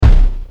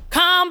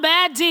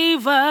Combat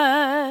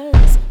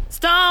Divas.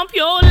 Stomp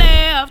your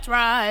left,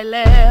 right,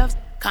 left.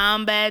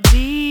 Combat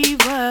Divas.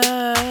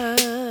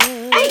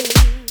 Hey.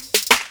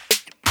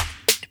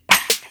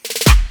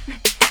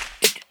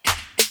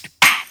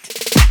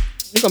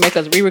 You gonna make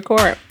us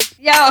re-record?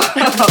 Yo.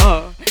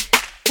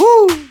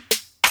 Woo.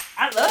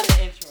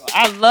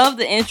 I love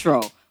the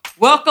intro.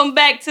 Welcome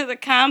back to the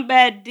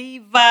Combat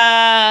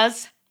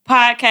Divas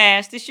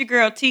podcast. This your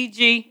girl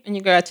TG. And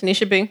your girl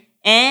Tanisha B.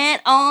 And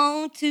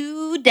on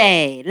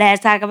today,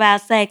 let's talk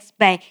about sex,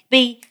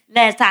 baby.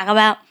 Let's talk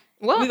about...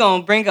 What? We're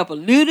going to bring up a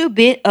little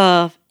bit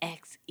of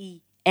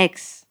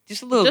XEX.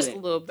 Just a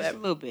little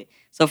bit.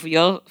 So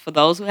for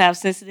those who have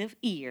sensitive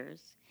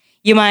ears,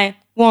 you might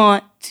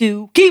want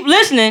to keep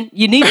listening.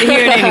 You need to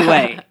hear it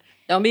anyway.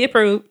 Don't be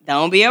approved.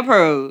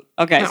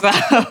 Okay, no.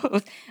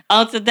 So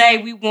on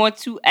today, we want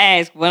to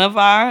ask one of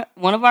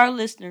our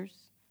listeners,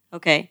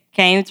 okay,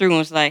 came through and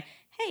was like,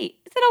 hey,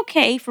 is it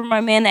okay for my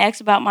man to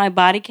ask about my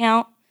body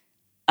count?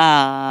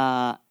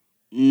 Nah.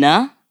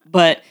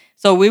 But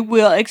so we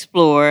will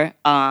explore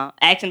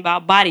asking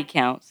about body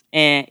counts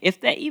and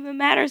if that even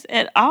matters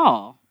at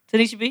all.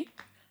 Tanisha B?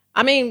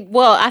 I mean,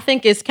 well, I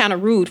think it's kind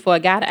of rude for a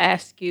guy to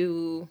ask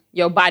you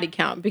your body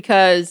count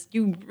because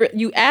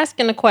you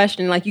asking a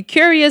question like you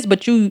curious,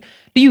 but do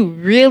you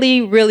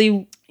really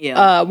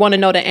want to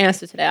know the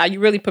answer to that? Are you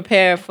really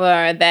prepared for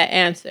that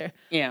answer?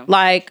 Yeah.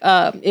 Like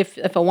if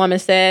a woman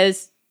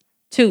says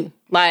 2,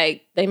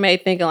 like they may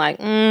thinking like,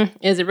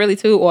 is it really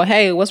 2? Or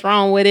hey, what's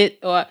wrong with it?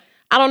 Or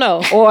I don't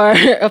know. Or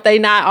if they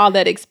not all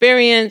that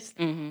experienced,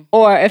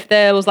 or if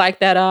there was like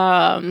that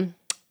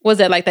was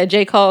it like that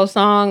J. Cole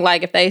song?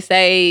 Like if they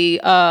say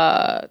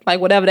like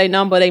whatever they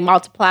number, they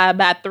multiply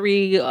by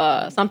 3,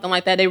 something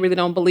like that. They really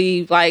don't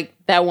believe like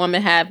that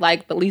woman had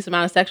like the least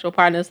amount of sexual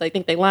partners. They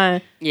think they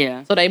lying.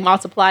 Yeah. So they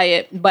multiply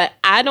it. But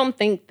I don't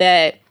think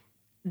that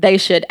they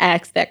should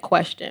ask that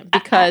question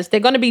because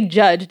they're going to be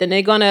judged and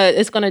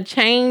it's going to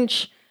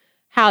change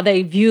how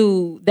they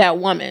view that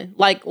woman.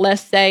 Like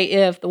let's say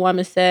if the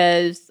woman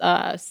says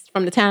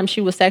from the time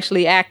she was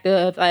sexually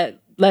active,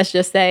 let's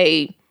just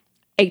say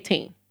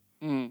 18.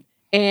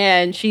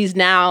 And she's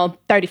now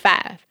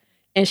 35.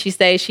 And she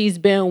says she's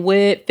been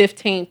with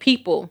 15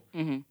 people.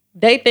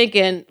 They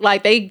thinking,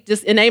 like they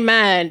just, in their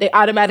mind, they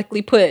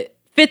automatically put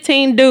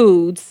 15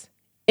 dudes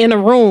in a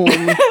room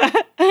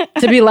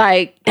to be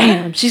like,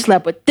 damn, she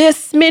slept with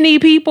this many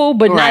people,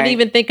 but not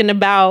even thinking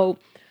about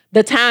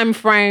the time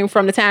frame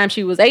from the time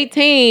she was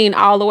 18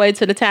 all the way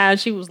to the time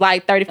she was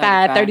like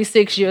 35.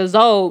 36 years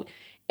old.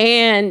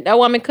 And that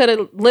woman could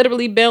have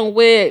literally been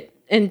with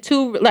in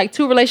two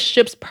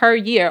relationships per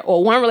year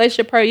or one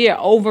relationship per year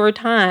over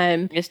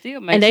time. It still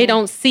makes and they sense.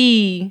 don't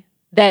see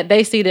that.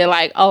 They see that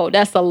like, oh,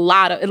 that's a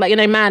lot of, like in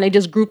their mind, they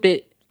just grouped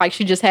it like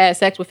she just had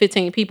sex with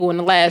 15 people in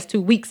the last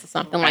 2 weeks or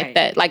something like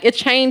that. Like it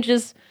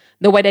changes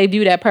the way they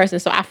view that person.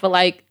 So I feel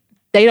like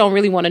they don't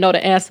really want to know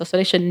the answer. So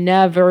they should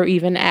never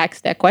even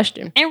ask that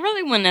question. And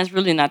really when that's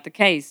really not the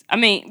case. I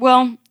mean,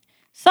 well,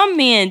 some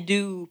men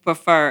do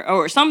prefer,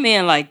 or some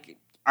men like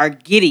are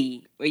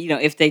giddy, you know,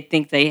 if they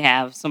think they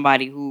have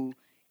somebody who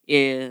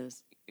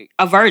is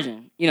a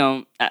virgin. You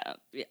know,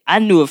 I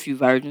knew a few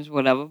virgins,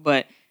 whatever,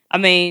 but I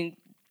mean,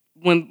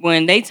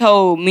 when they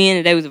told men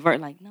that they was a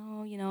virgin, like,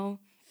 no, you know,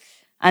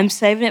 I'm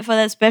saving it for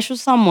that special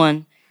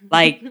someone.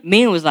 Like,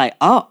 men was like,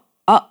 oh,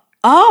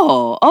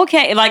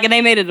 okay. Like, and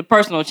they made it a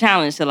personal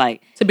challenge to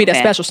be that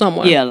special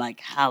someone. Yeah, like,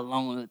 how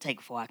long will it take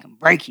before I can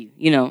break you,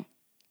 you know?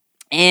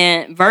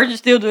 And virgins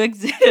still do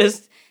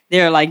exist.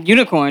 They're like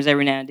unicorns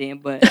every now and then,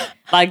 but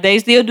like they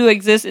still do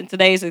exist in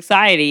today's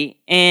society.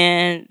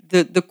 And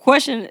the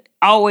question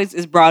always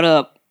is brought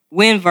up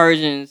when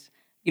virgins,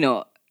 you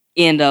know,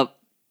 end up,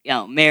 you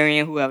know,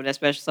 marrying whoever that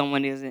special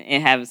someone is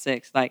and having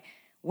sex. Like,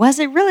 was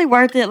it really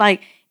worth it?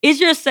 Like, is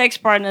your sex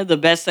partner the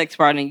best sex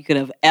partner you could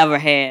have ever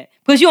had?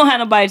 Because you don't have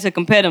nobody to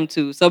compare them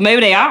to. So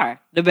maybe they are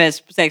the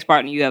best sex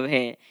partner you ever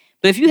had.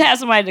 But if you have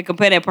somebody to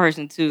compare that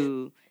person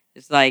to,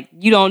 it's like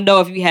you don't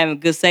know if you're having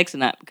good sex or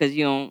not because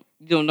you don't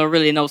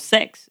really know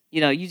sex.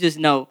 You know, you just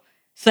know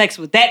sex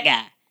with that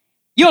guy.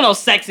 You don't know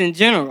sex in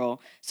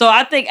general. So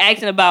I think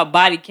asking about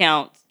body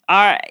counts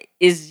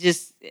is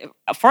just,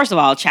 first of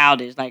all,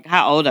 childish. Like,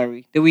 how old are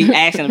we? That we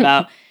asking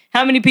about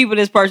how many people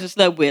this person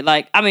slept with?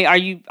 Like, I mean, are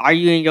you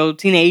in your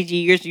teenage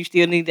years? You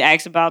still need to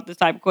ask about this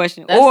type of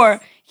question, or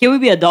can we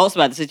be adults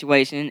about the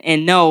situation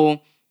and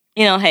know,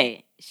 you know,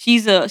 hey,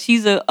 she's a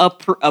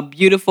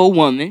beautiful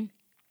woman,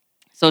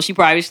 so she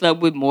probably slept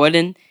with more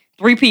than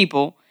 3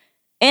 people.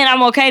 And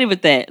I'm okay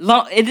with that.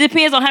 It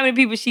depends on how many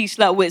people she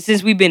slept with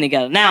since we've been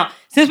together. Now,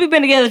 since we've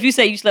been together, if you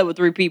say you slept with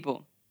 3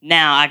 people,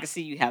 now I can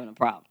see you having a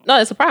problem. No,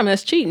 it's a problem.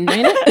 That's cheating,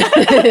 ain't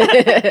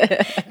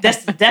it?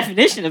 That's the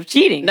definition of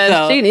cheating.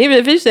 That's cheating. Even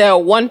if you say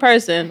one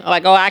person,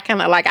 like, oh, I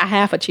kind of like I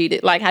half a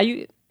cheated. Like, how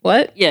you,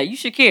 what? Yeah, you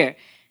should care.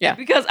 Yeah.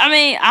 Because, I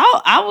mean,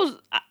 I was,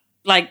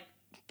 like,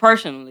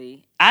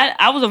 personally,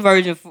 I was a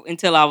virgin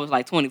until I was,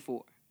 like,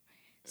 24.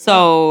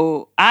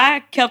 So I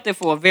kept it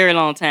for a very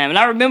long time. And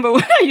I remember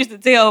when I used to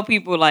tell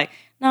people, like,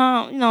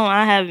 no, you know,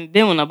 I haven't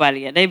been with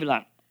nobody yet. They'd be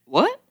like,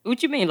 what?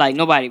 What you mean? Like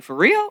nobody for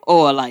real?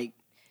 Or like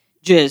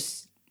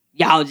just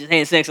y'all just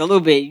had sex a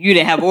little bit. You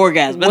didn't have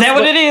orgasm. Is that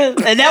what it is?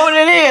 Is that what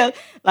it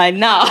is? Like,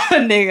 no,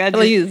 nigga.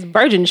 I use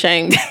virgin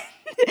shame.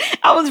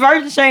 I was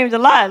virgin shamed a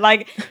lot.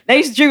 Like, they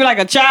used to treat me like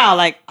a child.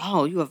 Like,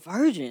 oh, you a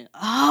virgin?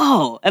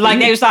 Oh. And like,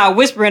 they would start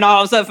whispering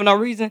all of a sudden for no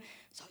reason.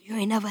 So you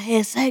ain't never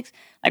had sex?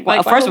 Like,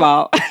 well, first of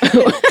all,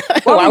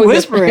 why are we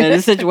whispering in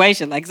this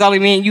situation? Like, it's only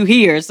me and you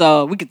here,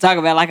 so we could talk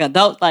about like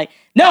adults. Like,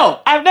 no,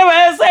 I've never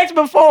had sex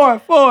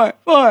before.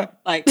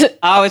 Like,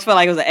 I always felt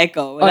like it was an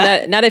echo.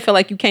 Now they feel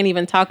like you can't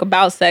even talk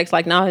about sex.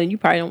 Like, no, you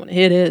probably don't want to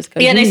hear this.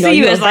 Yeah, they see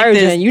you as like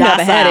this you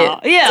never had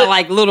it. Yeah,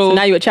 like little. So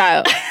now you're a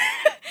child.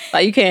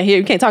 Like, you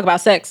can't talk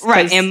about sex.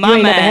 Right, in my you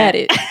ain't mind. never had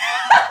it.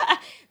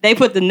 They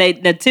put the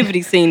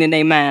nativity scene in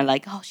their mind.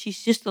 Like, oh, she's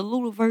just a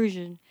little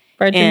virgin.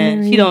 Virgin.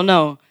 And she don't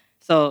know.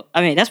 So,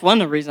 I mean, that's one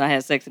of the reasons I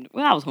had sex.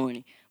 I was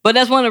horny. But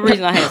that's one of the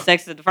reasons I had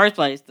sex in the first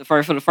place,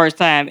 for the first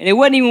time. And it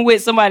wasn't even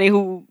with somebody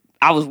who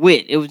I was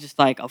with. It was just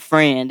like a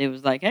friend. It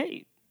was like,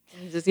 hey.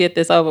 Just get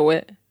this over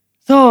with.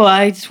 So,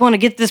 I just want to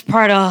get this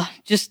part of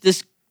just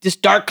this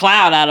dark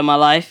cloud out of my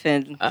life.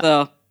 And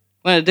so,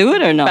 want to do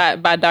it or no?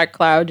 By dark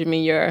cloud, you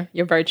mean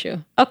your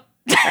virtue. Oh,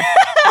 okay.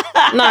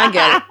 No,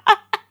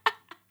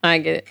 I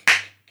get it.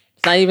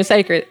 It's not even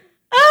sacred.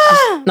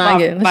 I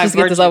get it. Let's just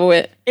get this over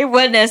with. It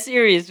wasn't that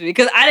serious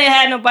because I didn't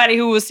have nobody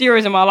who was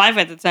serious in my life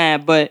at the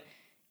time. But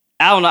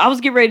I don't know. I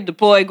was getting ready to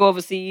deploy, go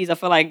overseas. I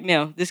feel like,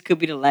 this could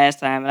be the last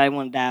time, and I didn't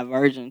want to die a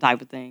virgin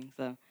type of thing.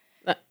 So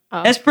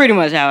that's pretty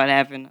much how it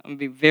happened. I'm gonna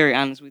be very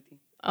honest with you.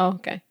 Oh,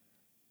 okay.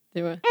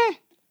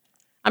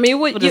 I mean, you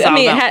would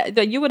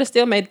have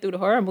still made it through the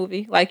horror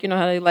movie, like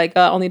how they like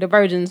only the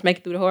virgins make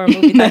it through the horror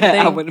movie type thing.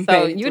 I would've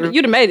so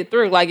you'd have made it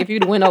through. Like if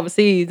you'd went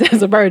overseas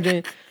as a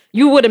virgin,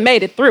 you would have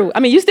made it through. I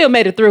mean, you still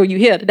made it through. You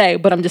here today,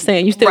 but I'm just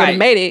saying you still would have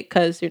made it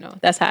because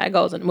that's how it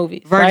goes in the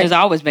movies. Virgins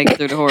always make it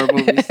through the horror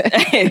movies.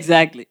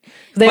 Exactly.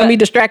 They don't be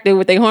distracted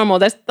with their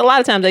hormones. That's a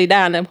lot of times they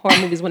die in the horror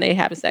movies when they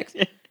having sex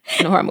in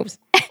the horror movies.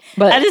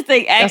 But I just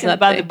think asking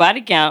about the body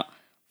count.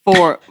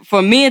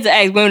 For men to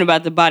ask women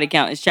about the body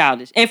count is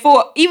childish. And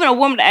for even a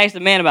woman to ask a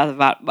man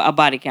about a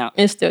body count.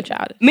 It's still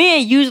childish.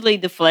 Men usually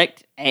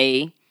deflect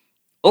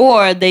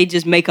or they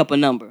just make up a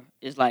number.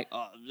 It's like,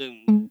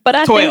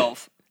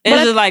 12.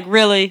 It's just like,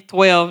 really?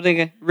 12,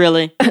 nigga?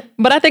 Really?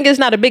 But I think it's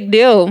not a big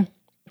deal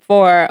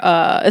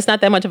it's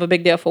not that much of a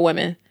big deal for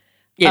women.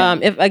 Yeah.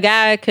 If a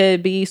guy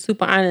could be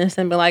super honest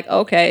and be like,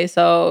 okay,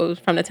 so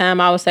from the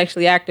time I was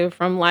sexually active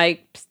from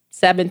like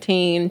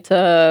 17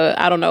 to,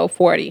 I don't know,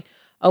 40.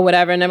 Or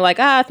whatever, and they're like,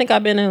 I think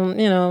I've been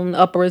in,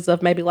 upwards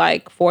of maybe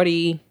like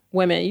 40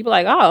 women. You'd be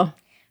like, oh.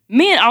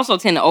 Men also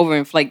tend to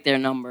overinflate their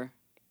number.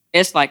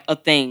 It's like a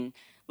thing.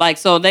 Like,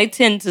 so they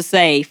tend to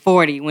say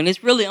 40 when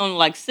it's really only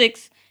like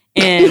 6.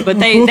 But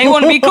they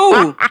want to be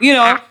cool,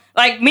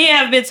 Like, men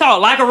have been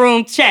taught, locker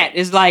room chat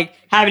is like,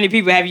 how many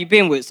people have you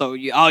been with? So,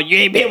 you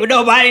ain't been with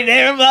nobody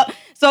there.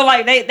 So,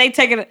 like, they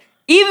take it,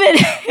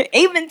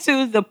 even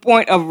to the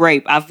point of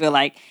rape, I feel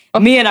like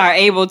men are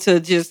able to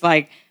just,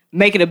 like,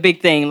 make it a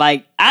big thing.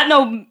 Like, I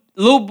know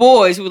little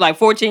boys who were like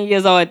 14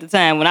 years old at the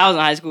time when I was in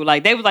high school.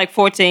 Like, they was like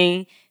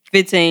 14,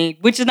 15,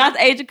 which is not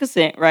the age of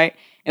consent, right?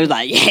 It was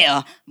like,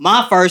 yeah,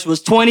 my first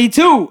was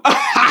 22.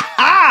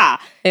 Like,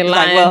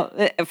 well,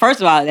 first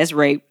of all, that's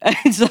rape.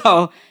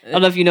 So, I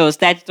don't know if you know it's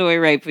statutory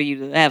rape for you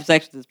to have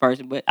sex with this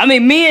person. But, I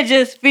mean, men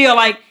just feel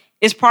like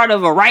it's part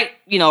of a right,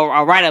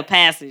 a rite of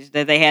passage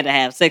that they had to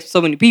have sex with so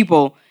many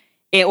people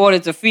in order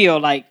to feel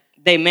like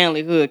their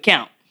manlyhood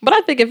count. But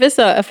I think if it's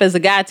a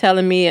guy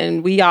telling me,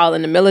 and we all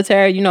in the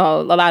military, a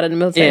lot of the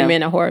military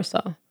men are whores,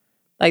 so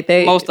like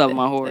most of them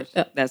are whores.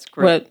 That's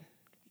correct. But,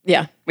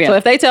 yeah. So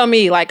if they tell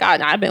me like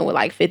I've been with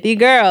like 50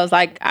 girls,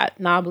 like I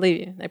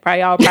believe you. They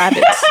probably all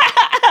privates.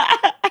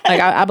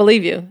 Like I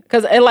believe you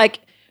because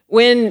like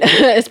when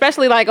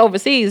especially like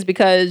overseas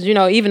because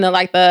even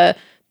the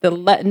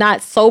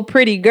not so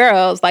pretty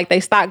girls, like they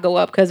stock go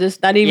up because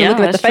it's not even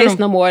looking at the face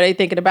no more. They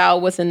thinking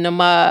about what's in them,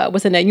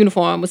 what's in that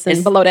uniform, what's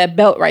below that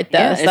belt right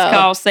there. Yeah, it's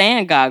called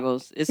sand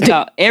goggles. It's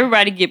called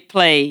everybody get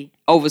play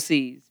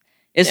overseas.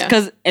 It's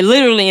because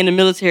literally in the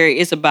military,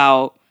 it's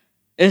about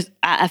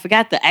I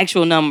forgot the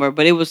actual number,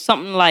 but it was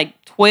something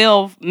like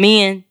 12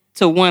 men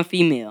to 1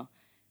 female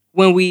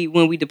when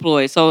we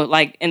deployed. So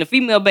like in the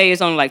female bay,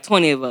 it's only like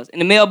 20 of us. In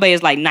the male bay,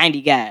 it's like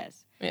 90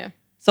 guys. Yeah.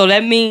 So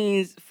that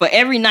means for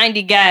every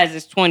 90 guys,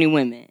 it's 20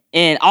 women.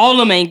 And all of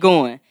them ain't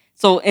going.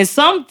 So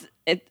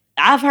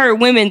I've heard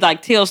women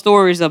like tell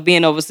stories of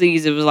being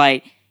overseas. It was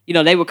like,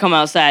 they would come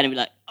outside and be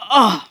like,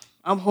 oh,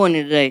 I'm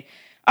horny today.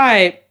 All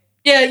right.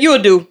 Yeah,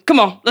 you'll do. Come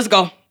on, let's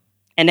go.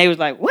 And they was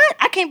like, what?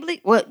 I can't believe,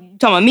 what? You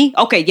talking about me?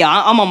 Okay, yeah,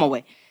 I'm on my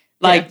way.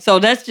 Like, so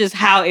that's just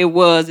how it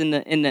was in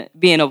the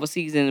being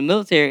overseas in the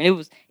military.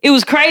 And it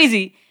was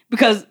crazy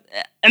because,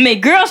 I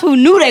mean, girls who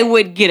knew they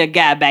wouldn't get a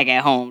guy back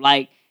at home,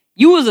 like,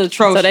 you was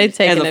atrocious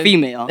as a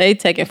female. They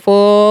taking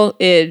full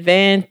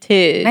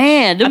advantage.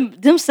 Man,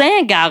 them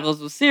sand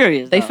goggles was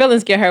serious. They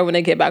feelings get hurt when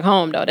they get back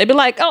home, though. They be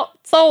like, oh,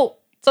 so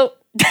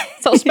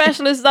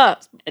specialists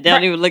up. They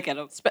don't even look at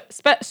them.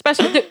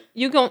 Special,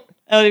 you gon'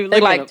 I don't even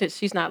They look at like them.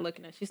 she's not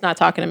looking at. She's not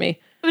talking to me.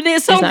 But then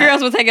some It's not.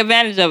 girls will take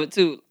advantage of it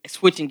too.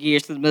 Switching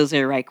gears to the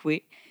military right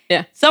quick.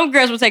 Yeah. Some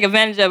girls will take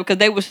advantage of it because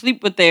they would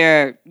sleep with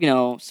their,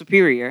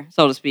 superior,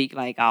 so to speak.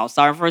 Like, oh,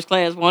 Sergeant First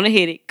Class, want to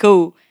hit it.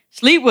 Cool.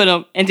 Sleep with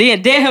him and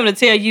then dare him to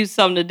tell you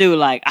something to do.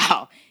 Like,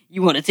 oh,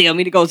 you want to tell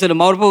me to go to the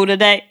motor pool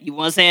today? You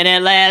want to say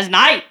that last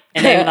night?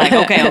 And they were like,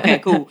 okay,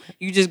 cool.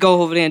 You just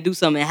go over there and do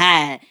something and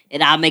hide,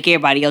 and I'll make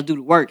everybody else do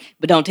the work.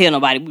 But don't tell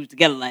nobody we was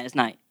together last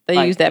night.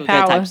 They use that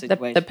power, type of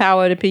situation. the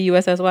power of the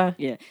PUSSY.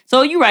 Yeah.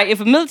 So you're right. If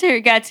a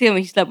military guy tell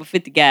me he slept with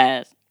 50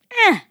 guys,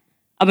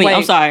 I'm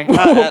Wait. sorry.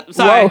 Whoa.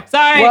 Sorry.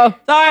 Whoa.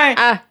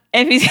 Sorry.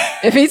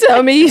 If he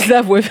tell me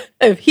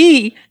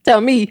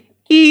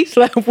he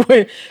slept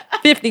with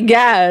 50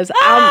 guys,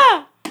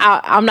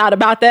 I'm not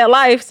about that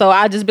life. So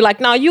I just be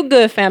like, no, you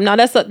good, fam. No,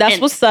 that's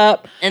what's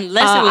up.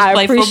 Unless it was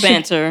playful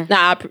banter. These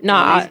guys. No,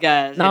 I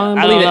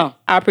I don't know.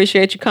 I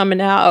appreciate you coming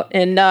out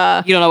and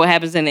You don't know what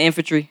happens in the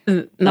infantry?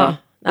 no.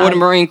 Or the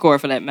Marine Corps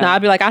for that matter. No,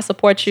 I'd be like, I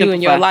support you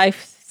in your Simplify.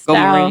 Go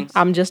lifestyle. Marines.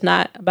 I'm just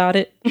not about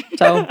it.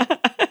 So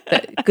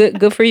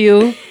good for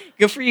you.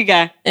 Good for you,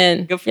 guy.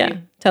 And Good for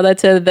you. tell that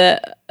to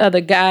the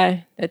other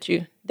guy that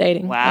you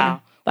dating.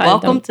 Wow. Like,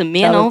 Welcome don't to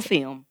Men tell on it-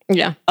 Film.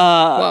 Yeah.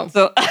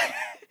 So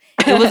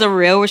it was a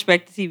real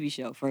respected TV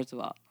show, first of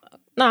all.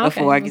 No,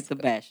 okay. Before I get to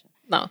bashing.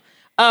 No.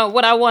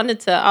 What I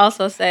wanted to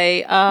also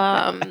say,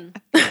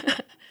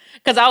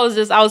 because I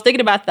was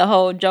thinking about the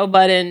whole Joe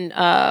Budden,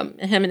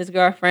 him and his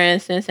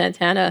girlfriend, Sin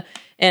Santana,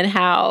 and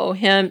how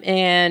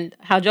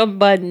Joe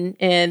Budden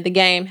and the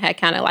game had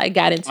kind of like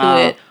got into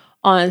it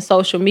on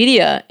social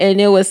media.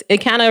 And it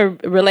kind of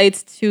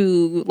relates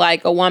to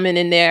like a woman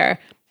in their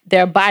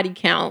body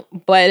count,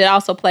 but it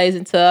also plays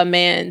into a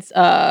man's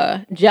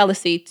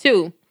jealousy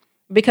too,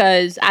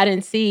 because I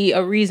didn't see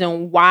a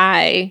reason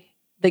why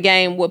the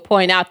game would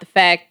point out the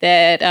fact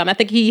that I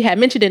think he had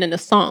mentioned it in the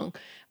song.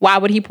 Why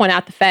would he point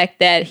out the fact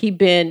that he'd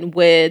been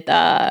with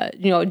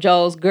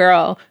Joe's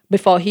girl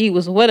before he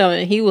was with him?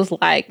 And he was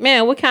like,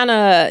 man, what kind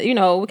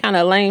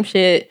of lame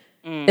shit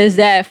is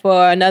that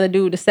for another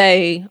dude to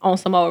say on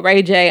some old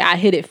Ray J, I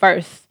hit it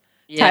first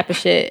type of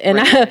shit.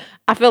 And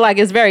I feel like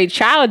it's very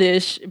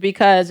childish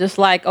because it's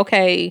like,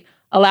 okay,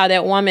 allow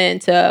that woman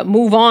to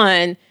move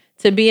on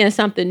to be in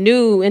something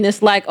new. And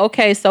it's like,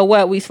 okay, so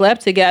what? We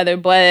slept together,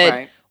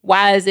 but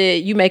why is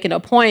it you making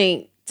a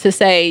point to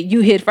say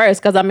you hit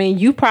first? Because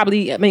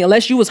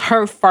unless you was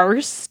her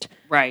first,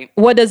 right?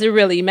 What does it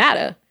really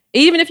matter?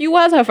 Even if you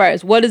was her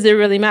first, what does it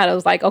really matter? It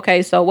was like,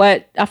 okay, so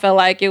what? I felt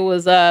like it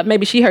was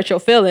maybe she hurt your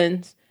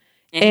feelings,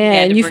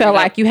 and you felt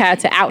like you had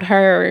to out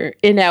her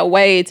in that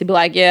way to be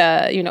like,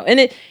 yeah,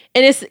 and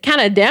it's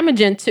kind of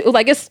damaging too.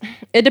 Like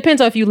it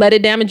depends on if you let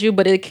it damage you,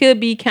 but it could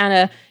be kind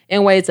of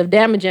in ways of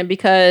damaging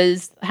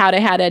because how they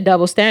had that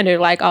double standard,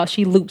 like, oh,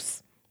 she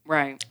loose.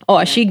 Right.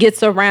 Or she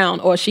gets around,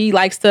 or she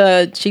likes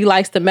to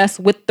mess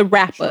with the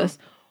rappers,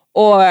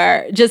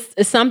 or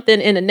just something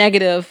in a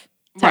negative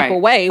type of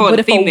way. But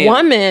if a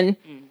woman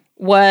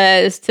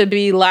was to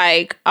be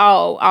like,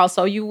 oh,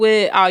 so you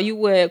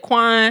with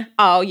Quan?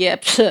 Oh yeah,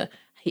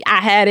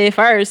 I had it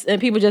first,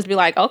 and people just be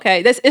like,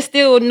 okay, it's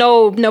still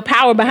no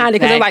power behind it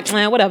because they're like,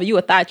 man, whatever, you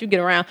a thought, you get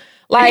around.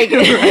 Like,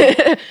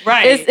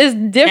 right? It's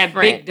different. That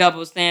big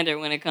double standard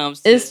when it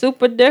comes to it's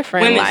super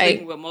different. Women like,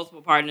 sleeping with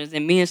multiple partners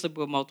and men sleeping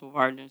with multiple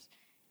partners.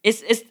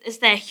 It's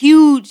that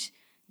huge,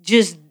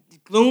 just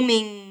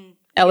glooming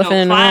elephant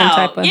in the room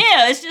type of.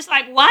 Yeah, it's just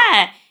like,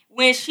 why?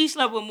 When she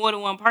slept with more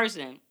than one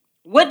person,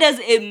 what does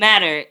it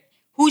matter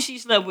who she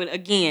slept with?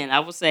 Again,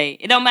 I would say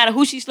it don't matter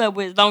who she slept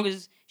with as long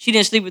as she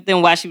didn't sleep with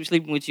them while she was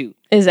sleeping with you.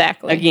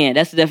 Exactly. Again,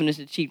 that's the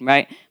definition of cheating,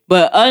 right?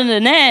 But other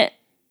than that,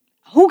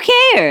 who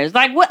cares?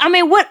 Like, what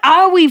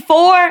are we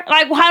for?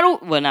 Like,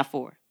 not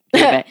for.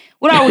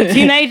 What are we,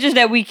 teenagers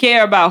that we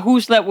care about who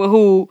slept with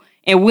who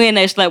and when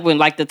they slept with,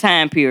 like, the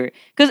time period?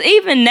 Because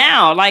even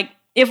now, like,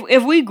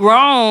 if we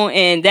grown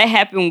and that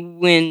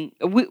happened when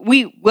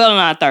we well in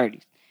our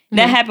 30s,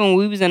 that happened when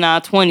we was in our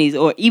 20s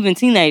or even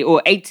teenage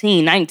or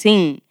 18,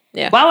 19.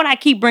 Yeah. Why would I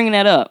keep bringing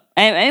that up?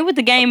 And with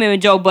the game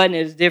and Joe Budden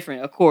is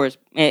different, of course,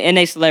 and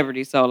they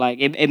celebrities, so like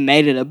it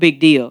made it a big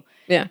deal.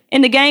 Yeah.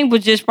 And the game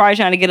was just probably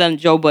trying to get under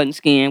Joe Budden's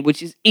skin,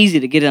 which is easy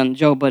to get under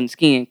Joe Budden's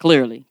skin,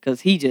 clearly,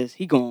 because he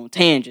go on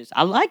tangents.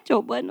 I like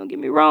Joe Budden, don't get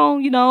me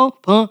wrong,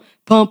 pump,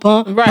 right.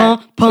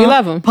 pump, we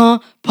love him.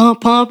 Pump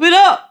it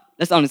up.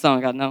 That's the only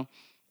song I know.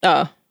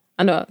 Oh,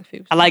 I know.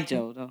 I like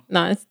Joe though.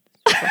 No, it's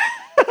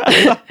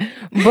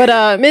but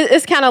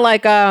it's kind of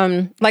like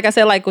I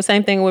said, like the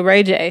same thing with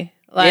Ray J.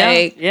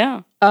 Like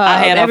yeah.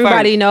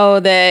 Everybody know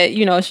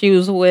that she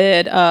was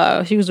with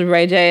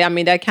Ray J. I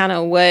mean, that kind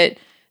of what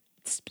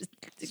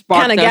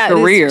sparked her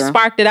career.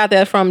 Sparked it out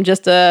there from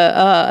just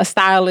a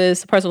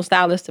stylist, a personal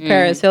stylist to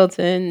Paris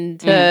Hilton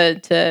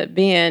to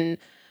being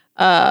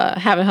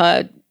having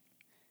her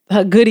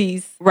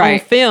goodies on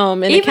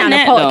film, and even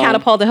it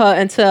catapulted her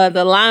into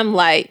the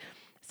limelight.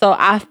 So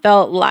I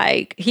felt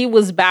like he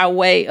was by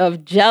way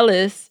of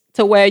jealous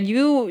to where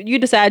you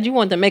decide you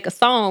want to make a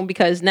song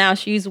because now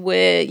she's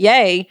with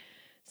Ye.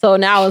 So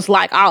now it's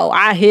like, oh,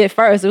 I hit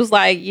first. It was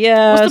like,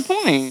 yeah. What's the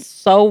point?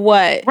 so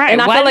what? Right. And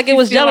I Why felt like did it you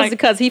was feel jealous like-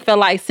 because he felt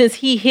like since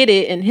he hit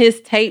it and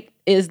his tape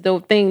is the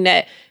thing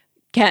that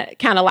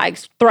kind of like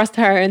thrust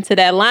her into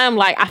that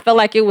limelight. I felt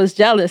like it was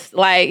jealous.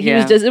 Like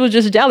it was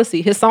just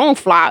jealousy. His song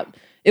flopped.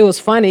 It was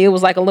funny. It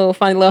was like a little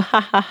funny little ha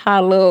ha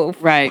ha little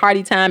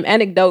party time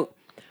anecdote.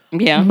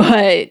 Yeah.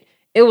 But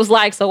it was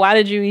like, so why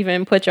did you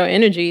even put your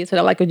energy to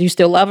that? Like, would you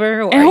still love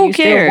her? Or And who you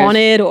cares? still want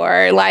it?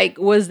 Or like,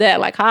 was that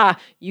like,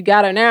 you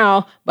got her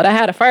now, but I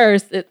had her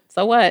first.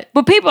 So what?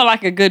 But people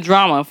like a good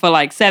drama for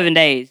like 7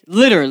 days.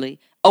 Literally.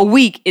 A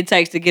week it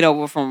takes to get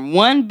over from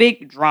one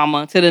big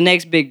drama to the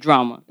next big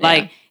drama. Yeah.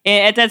 Like,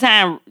 and at that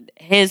time,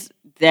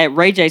 that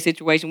Ray J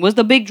situation was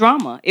the big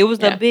drama. It was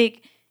the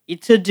big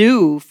to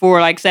do for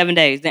like 7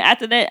 days. Then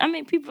after that, I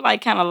mean, people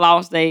like kind of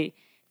lost their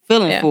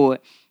feeling for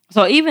it.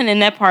 So even in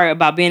that part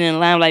about being in the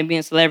limelight, being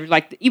a celebrity,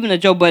 like even the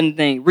Joe Budden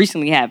thing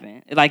recently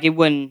happened. Like it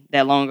wasn't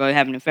that long ago. It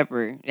happened in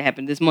February. It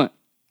happened this month.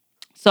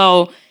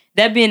 So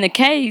that being the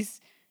case,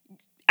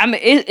 I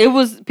mean, it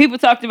was, people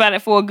talked about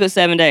it for a good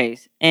 7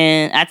 days.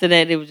 And after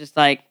that, it was just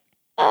like,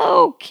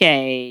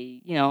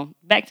 okay,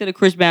 back to the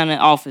Chris Brown and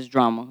Office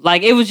drama.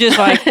 Like it was just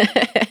like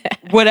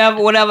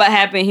whatever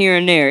happened here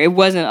and there. It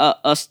wasn't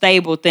a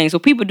stable thing. So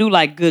people do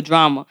like good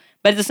drama.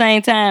 But at the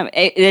same time,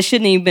 there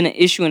shouldn't even been an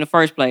issue in the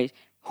first place.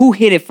 Who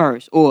hit it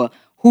first or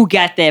who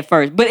got that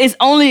first? But it's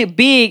only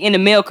big in the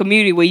male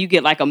community where you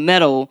get like a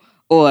medal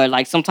or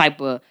like some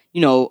type of,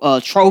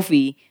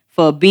 trophy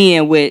for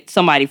being with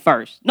somebody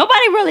first.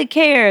 Nobody really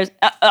cares.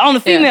 On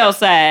the female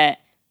side,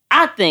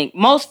 I think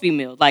most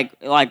females, like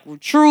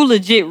true,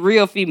 legit,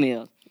 real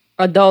females.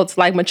 Adults,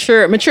 like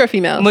mature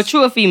females.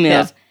 Mature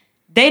females,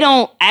 they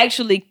don't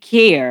actually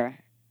care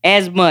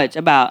as much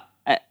about,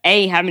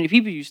 A, how many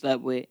people you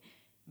slept with,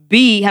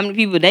 B, how many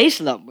people they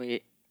slept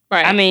with.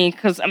 Right. I mean,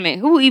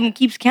 who even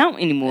keeps count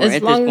anymore?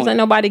 As long as ain't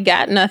nobody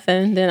got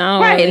nothing, then I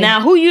don't. Right. Really...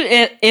 Now,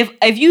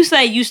 if you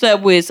say you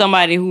slept with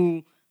somebody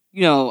who,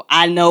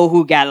 I know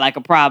who got like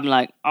a problem,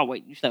 like, oh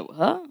wait, you slept with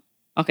her?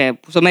 Okay,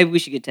 so maybe we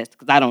should get tested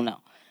because I don't know.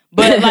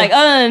 But like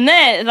other than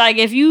that, like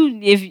if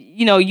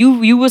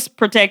you was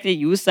protected,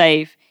 you was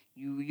safe,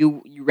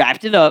 you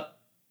wrapped it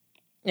up.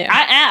 Yeah.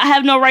 I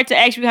have no right to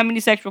ask you how many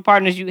sexual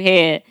partners you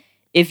had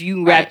if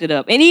you wrapped it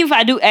up. And even if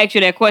I do ask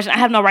you that question, I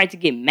have no right to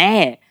get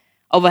mad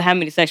over how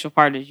many sexual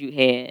partners you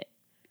had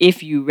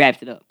if you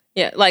wrapped it up.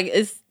 Yeah, like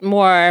it's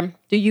more,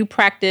 do you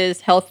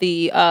practice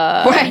healthy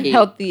sex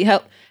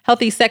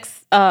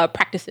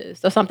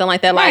practices or something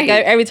like that? Like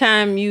every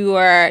time you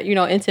are,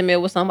 intimate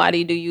with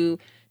somebody, do you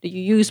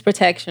use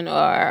protection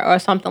or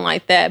something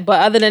like that?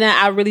 But other than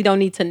that, I really don't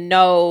need to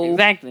know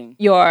exactly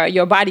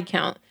your body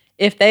count.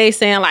 If they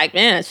saying like,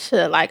 man,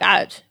 shit, like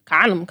I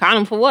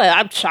condom for what?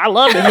 I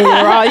love to hit it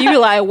raw. You be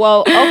like,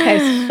 well,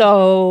 okay,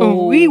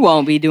 so we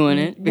won't be doing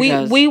it.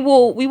 Because we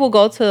will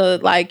go to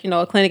like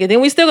a clinic, and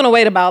then we're still gonna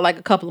wait about like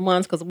a couple of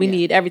months because we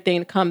need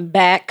everything to come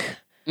back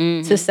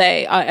to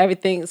say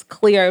everything's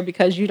clear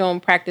because you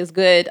don't practice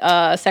good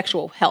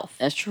sexual health.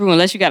 That's true.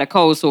 Unless you got a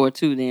cold sore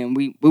too, then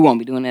we won't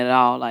be doing that at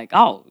all. Like,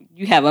 oh,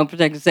 you have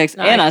unprotected sex,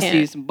 and I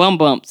see some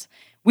bumps.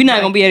 We're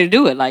not gonna be able to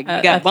do it. Like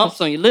you got bumps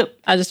on your lip.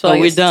 I just feel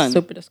like it's done.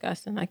 Super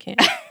disgusting. I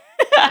can't.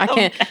 I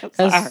can't.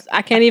 Cause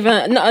I can't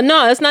even.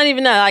 No, it's not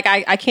even that. Like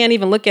I can't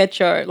even look at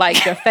your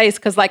face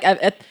because like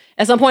at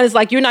some point it's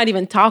like you're not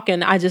even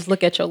talking. I just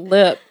look at your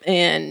lip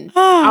and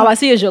all I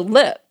see is your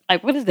lip.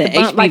 Like what is that?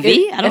 HPV? Like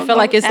I feel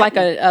like it's like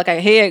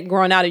a head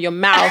growing out of your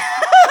mouth,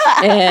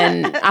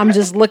 and I'm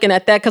just looking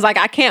at that because like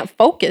I can't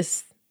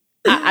focus.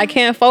 I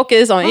can't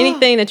focus on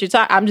anything that you're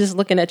talking. I'm just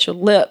looking at your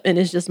lip and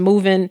it's just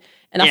moving.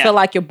 And I feel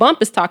like your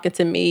bump is talking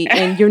to me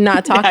and you're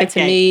not talking to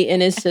me.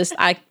 And it's just,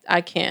 I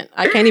can't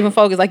even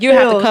focus. Like you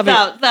have to cover.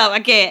 Stop, I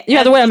can't. You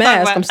have to wear a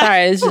mask. I'm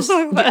sorry. It's just,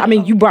 I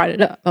mean, you brought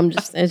it up. I'm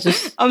sorry.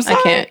 I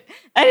can't.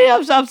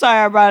 I'm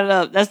sorry I brought it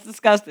up. That's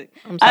disgusting.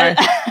 I'm sorry.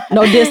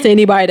 No diss to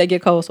anybody that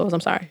get cold sores. I'm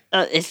sorry.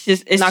 It's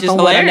just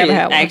hilarious, never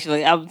had one.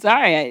 Actually. I'm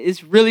sorry.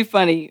 It's really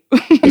funny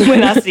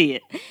when I see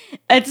it.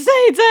 At the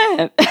same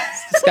time.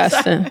 It's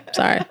disgusting.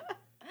 Sorry.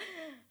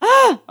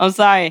 I'm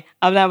sorry.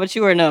 I'm not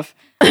mature enough.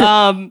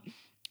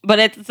 But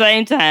at the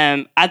same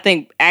time, I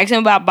think asking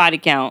about body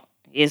count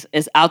is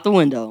out the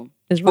window.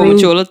 It's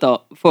rude.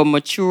 For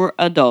mature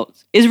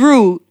adults. It's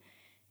rude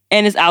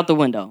and it's out the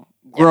window.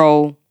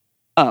 Grow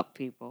up,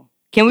 people.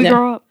 Can we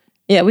grow up?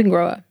 Yeah, we can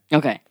grow up.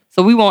 Okay.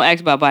 So we won't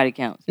ask about body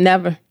counts.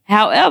 Never.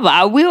 However,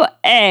 I will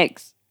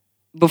ask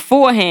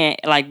beforehand,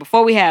 like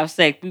before we have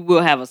sex, we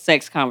will have a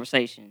sex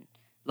conversation.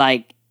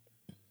 Like,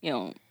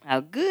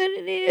 how good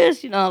it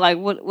is, like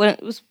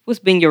what's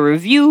been your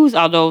reviews?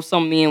 Although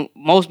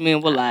most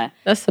men will lie.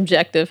 That's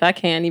subjective. I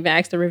can't even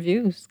ask the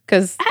reviews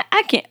because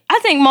I can't. I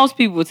think most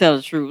people will tell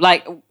the truth.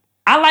 Like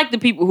I like the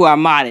people who are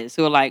modest,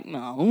 who are like, no,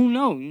 I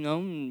don't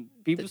know.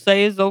 People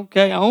say it's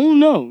okay. I don't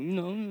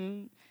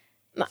know.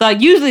 So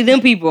usually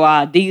them people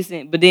are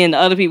decent, but then the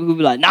other people who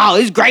be like, no,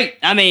 it's great.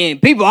 I mean,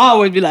 people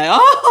always be like,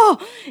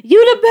 oh,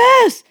 you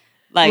the best.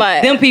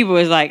 Like them people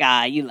is like,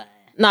 you lying.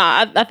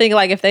 Nah, I think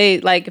if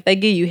they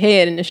give you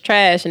head and it's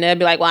trash and they'll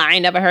be like, well, I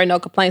ain't never heard no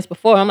complaints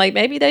before. I'm like,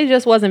 maybe they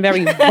just wasn't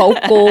very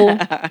vocal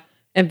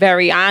and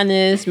very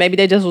honest. Maybe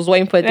they just was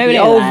waiting for it to Maybe be they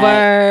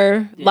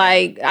over.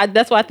 Like,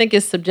 that's why I think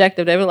it's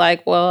subjective. They were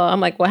like, well, I'm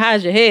like, well,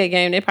 how's your head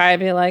game? They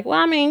probably be like, well,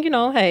 I mean,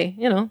 hey,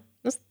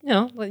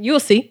 you'll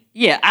see.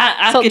 Yeah,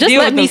 I So can just deal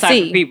let with me those type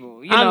see. of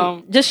people. You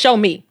know, Just show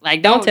me.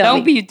 like don't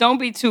tell me. don't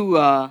be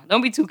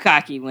too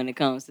cocky when it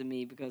comes to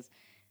me because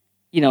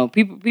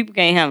people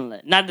can't handle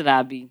it. Not that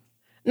I be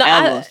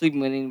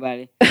sleeping with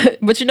anybody.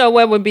 But you know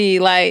what would be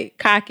like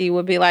cocky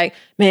would be like,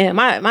 man,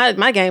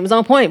 my game is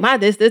on point. My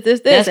this. That's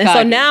And so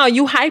cocky. now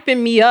you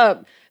hyping me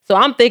up. So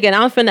I'm thinking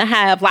I'm finna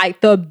have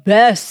like the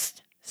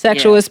best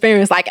sexual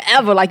experience like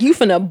ever. Like you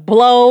finna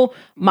blow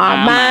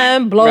my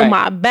mind, blow Right.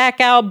 my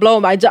back out,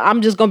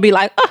 I'm just gonna be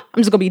like,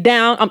 I'm just gonna be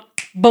down. I'm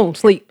boom,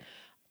 sleep.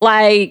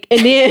 Like,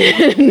 and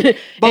then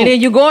and then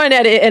you going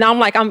at it, and I'm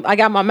like, I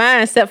got my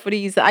mind set for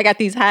these. I got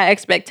these high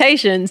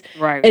expectations,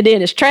 Right. And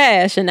then it's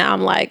trash, and now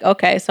I'm like,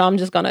 okay, so I'm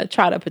just gonna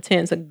try to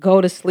pretend to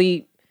go to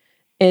sleep,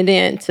 and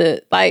then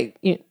to like,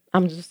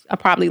 I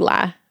probably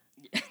lie.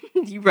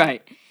 You're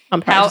right.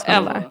 I'm probably just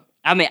gonna lie. However,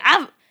 I mean,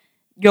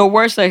 your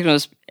worst sexual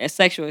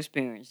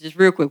experience. Just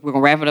real quick, we're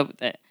gonna wrap it up with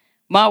that.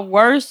 My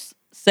worst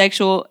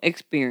sexual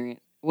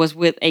experience was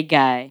with a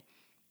guy,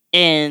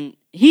 and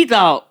he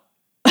thought.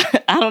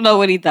 I don't know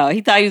what he thought. He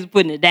thought he was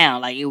putting it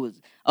down. Like, it was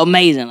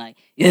amazing. Like,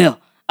 yeah.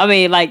 I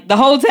mean, like, the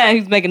whole time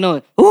he was making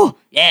noise. Ooh,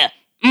 yeah.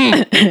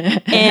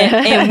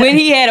 And when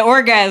he had an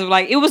orgasm,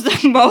 like, it was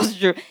the most...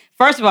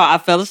 First of all, I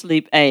fell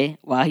asleep, A,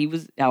 while he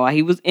was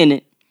in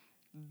it.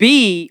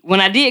 B,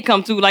 when I did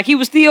come to, like, he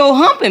was still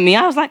humping me.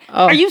 I was like,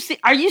 are you still...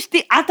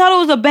 I thought it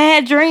was a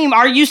bad dream.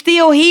 Are you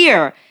still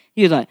here?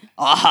 He was like,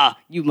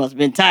 you must have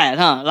been tired,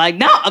 huh? Like,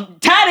 no, I'm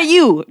tired of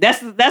you. That's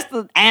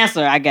the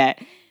answer I got.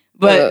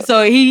 But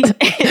so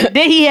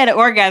then he had an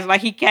orgasm, like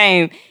he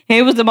came. And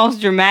it was the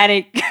most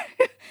dramatic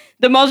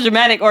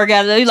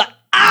orgasm. He was like,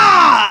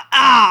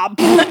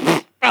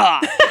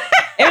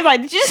 It was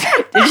like, did you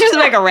just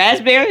make a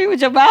raspberry with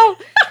your mouth?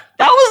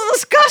 That was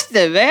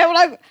disgusting, man. I'm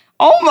like,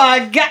 oh my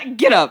God,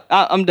 get up.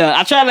 I'm done.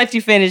 I try to let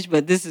you finish,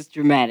 but this is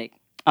dramatic.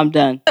 I'm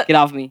done. Get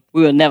off me.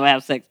 We will never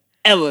have sex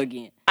ever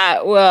again. I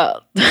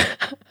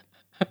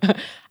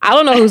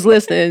don't know who's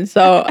listening,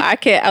 so I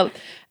can't. I don't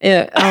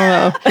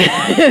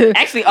know.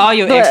 Actually, all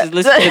your exes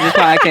listen to this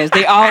podcast.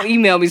 They all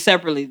email me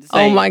separately. To say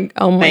Oh my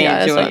God,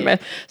 that's what I it.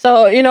 meant.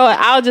 So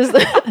I'll just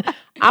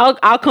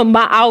I'll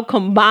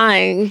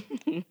combine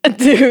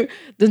the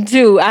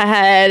two. I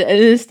had an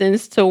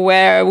instance to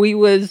where we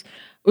was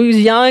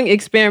young,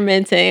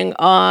 experimenting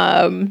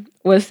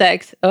with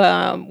sex,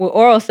 with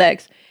oral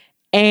sex,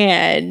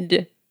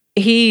 and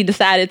he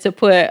decided to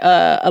put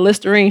a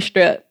Listerine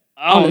strip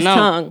on his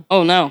tongue.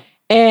 Oh no.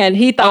 And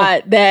he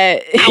thought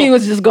that he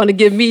was just going to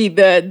give me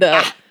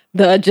the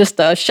just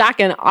a shock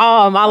and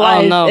awe of my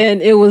life. No.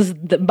 And it was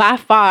by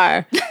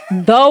far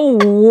the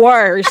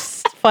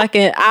worst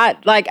fucking,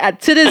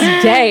 to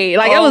this day,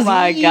 like it was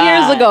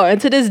years ago.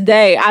 And to this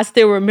day, I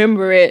still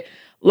remember it.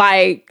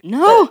 Like,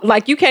 no,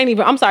 like you can't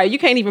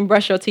even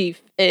brush your teeth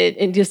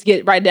and just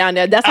get right down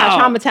there. That's how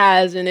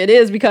traumatizing it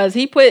is, because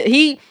he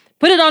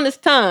put it on his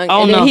tongue,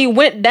 then he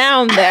went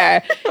down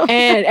there,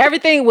 and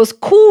everything was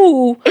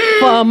cool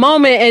for a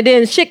moment, and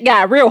then shit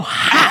got real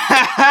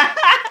hot.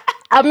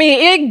 I mean,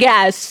 it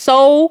got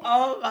so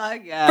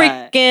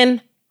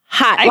freaking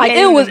hot. Like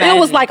it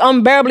was like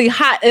unbearably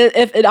hot.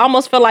 It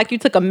almost felt like you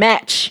took a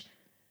match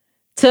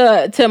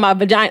to my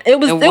vagina. It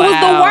was the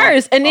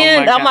worst. And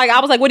then I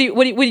was like, what are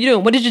you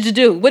doing? What did you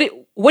do? What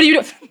are you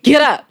doing?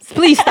 Get up.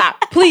 Please stop.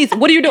 Please.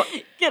 What are you doing?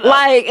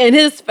 Like, and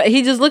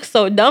he just looked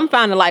so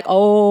dumbfounded, like,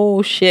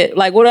 oh shit.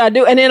 Like, what do I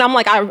do? And then I'm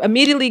like, I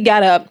immediately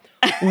got up,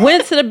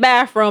 went to the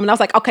bathroom, and I was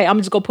like, okay, I'm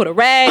just gonna put a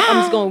rag, I'm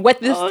just gonna wet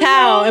this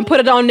towel and put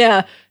it on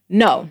there.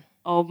 No.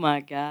 Oh my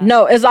God.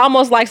 No, it's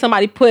almost like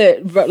somebody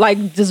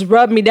just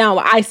rubbed me down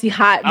with icy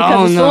hot,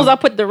 because as soon as I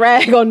put the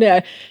rag on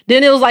there,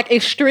 then it was like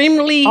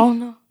extremely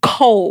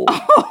cold.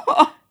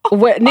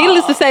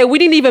 Needless to say, we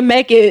didn't even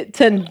make it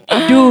to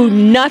do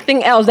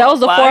nothing else. That was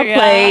the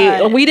foreplay.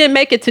 God. We didn't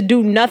make it to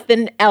do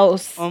nothing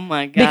else. Oh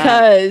my God.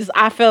 Because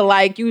I feel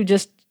like you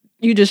just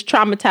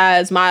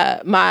traumatized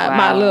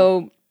my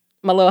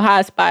little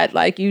high spot.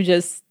 Like you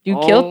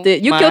killed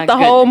it. You killed the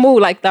whole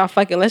mood. Like,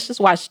 fuck it, let's just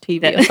watch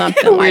TV or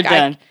something. We're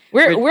done.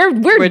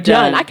 We're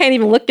done. I can't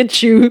even look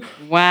at you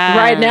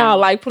right now.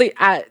 Like, please,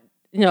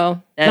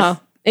 no.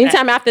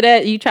 Anytime after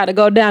that, you try to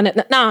go down it.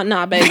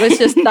 No, babe. Let's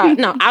just start.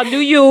 No, I'll do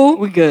you.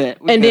 We good.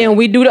 Then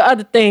we do the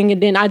other thing,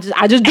 and then I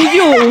just do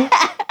you.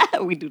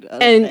 We do the other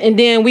thing. And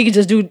then we can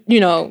just do, we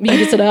can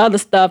get to the other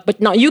stuff. But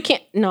no, you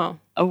can't. No.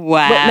 Oh,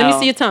 wow. But let me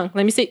see your tongue.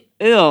 Let me see.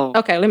 Ew.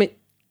 Okay,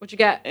 what you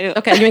got? Ew.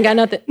 Okay, you ain't got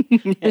nothing.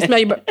 Let me smell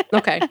your breath.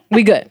 Okay,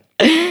 we good.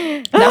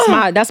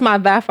 That's my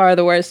by far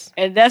the worst.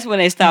 And that's when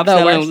they stop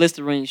selling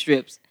Listerine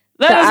strips.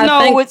 Let us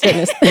know what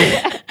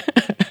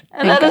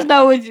and let us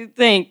know what you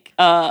think,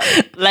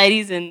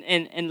 ladies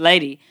and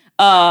lady,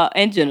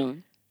 and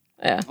gentlemen.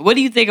 Yeah. What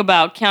do you think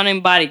about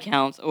counting body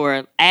counts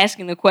or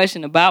asking the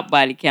question about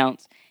body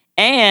counts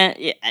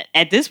And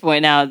at this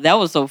point now, that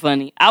was so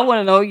funny. I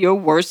want to know your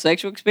worst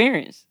sexual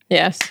experience.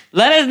 Yes.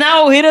 Let us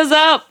know. Hit us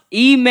up.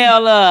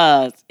 Email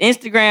us.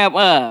 Instagram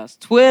us.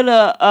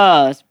 Twitter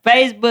us.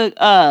 Facebook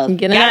us.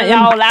 Get it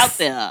all out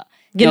there.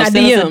 Get our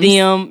send DMs. us a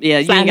DM. Yeah,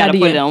 you ain't got to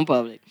put it on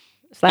public.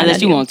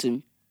 Unless you want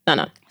to.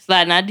 No.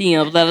 Slide in our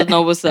DMs. Let us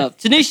know what's up.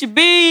 Tanisha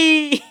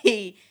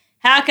B.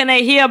 How can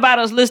they hear about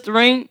us,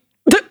 Listerine?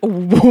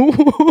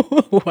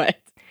 What?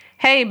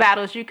 Hey,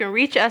 Battles, you can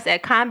reach us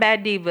at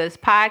Combat Divas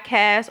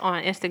Podcast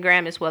on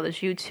Instagram as well as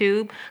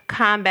YouTube.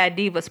 Combat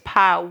Divas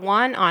Pod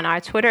 1 on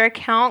our Twitter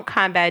account.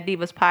 Combat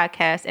Divas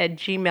Podcast at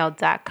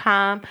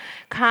gmail.com.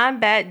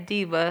 Combat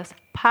Divas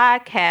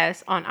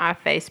Podcast on our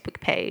Facebook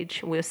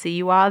page. We'll see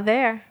you all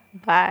there.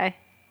 Bye.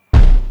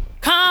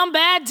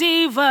 Combat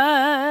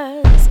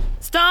Divas.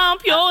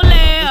 Stomp your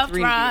left,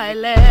 right,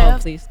 left.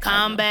 Oh, please.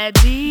 Combat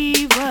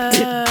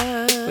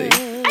Divas.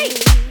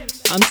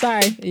 Please. I'm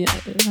sorry. Yeah,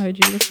 I heard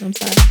you. I'm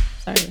sorry.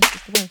 Sorry.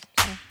 It's the worst.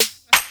 Sorry.